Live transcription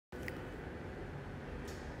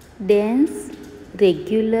dense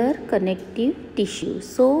regular connective tissue.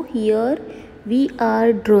 So here we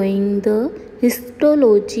are drawing the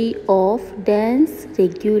histology of dense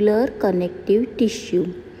regular connective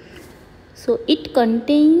tissue. So it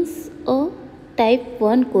contains a type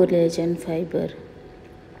 1 collagen fiber.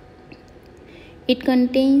 It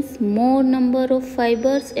contains more number of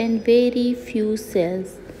fibers and very few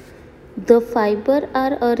cells. The fibers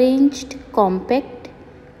are arranged compact,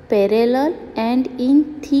 parallel and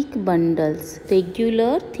in thick bundles,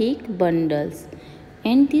 regular thick bundles.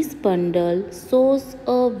 And this bundle shows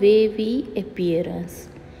a wavy appearance.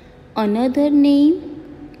 Another name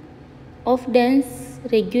of dense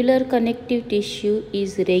regular connective tissue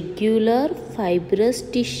is regular fibrous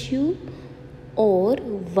tissue or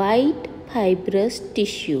white fibrous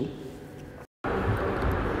tissue.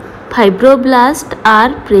 Fibroblasts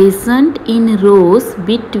are present in rows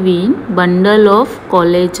between bundle of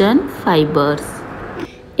collagen fibers.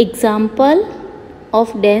 Example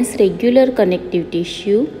of dense regular connective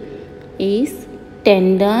tissue is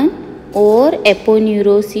tendon or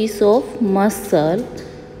aponeurosis of muscle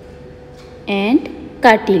and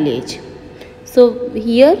cartilage. So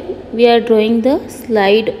here we are drawing the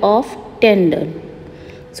slide of tendon.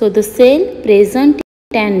 So the cell present in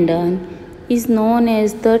tendon is known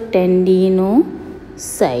as the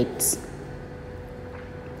tendinocytes.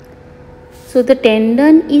 So the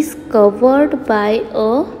tendon is covered by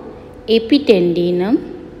a epitendinum,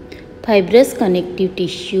 fibrous connective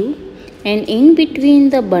tissue, and in between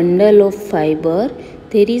the bundle of fiber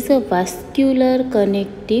there is a vascular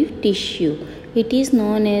connective tissue. It is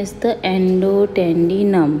known as the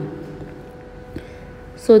endotendinum.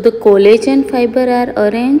 So the collagen fiber are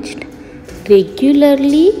arranged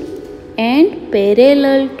regularly and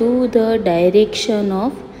parallel to the direction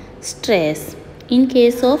of stress in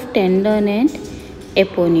case of tendon and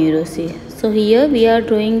aponeurosis. So here we are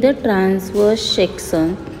drawing the transverse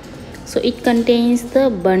section. So it contains the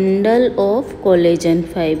bundle of collagen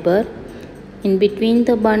fiber. In between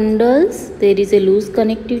the bundles there is a loose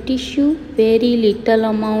connective tissue, very little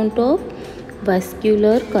amount of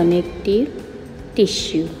vascular connective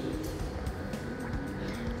tissue,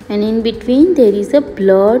 and in between there is a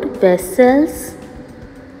blood vessels.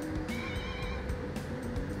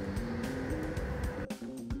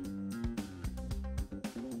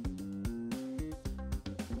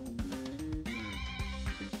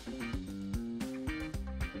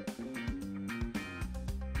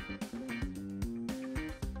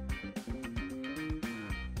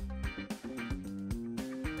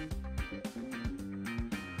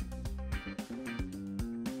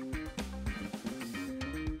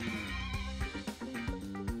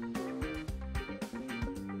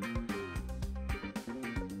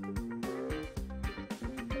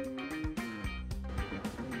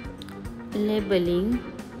 Labeling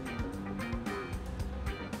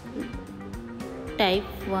type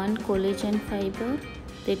 1 collagen fiber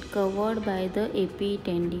that covered by the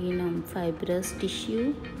epitendinum fibrous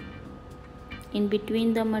tissue. In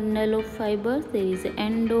between the bundle of fibers there is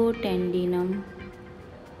endotendinum.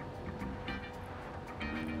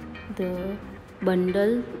 The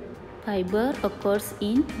bundle fiber occurs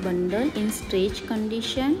in bundle in stretch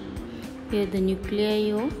condition. Here the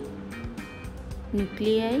nuclei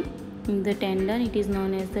in the tendon, it is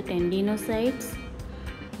known as the tendinocytes.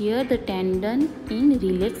 Here the tendon in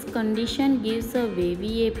relaxed condition gives a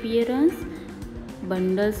wavy appearance,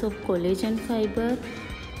 bundles of collagen fiber.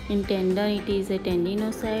 In tendon it is a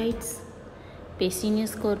tendinocytes,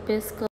 pecinous corpus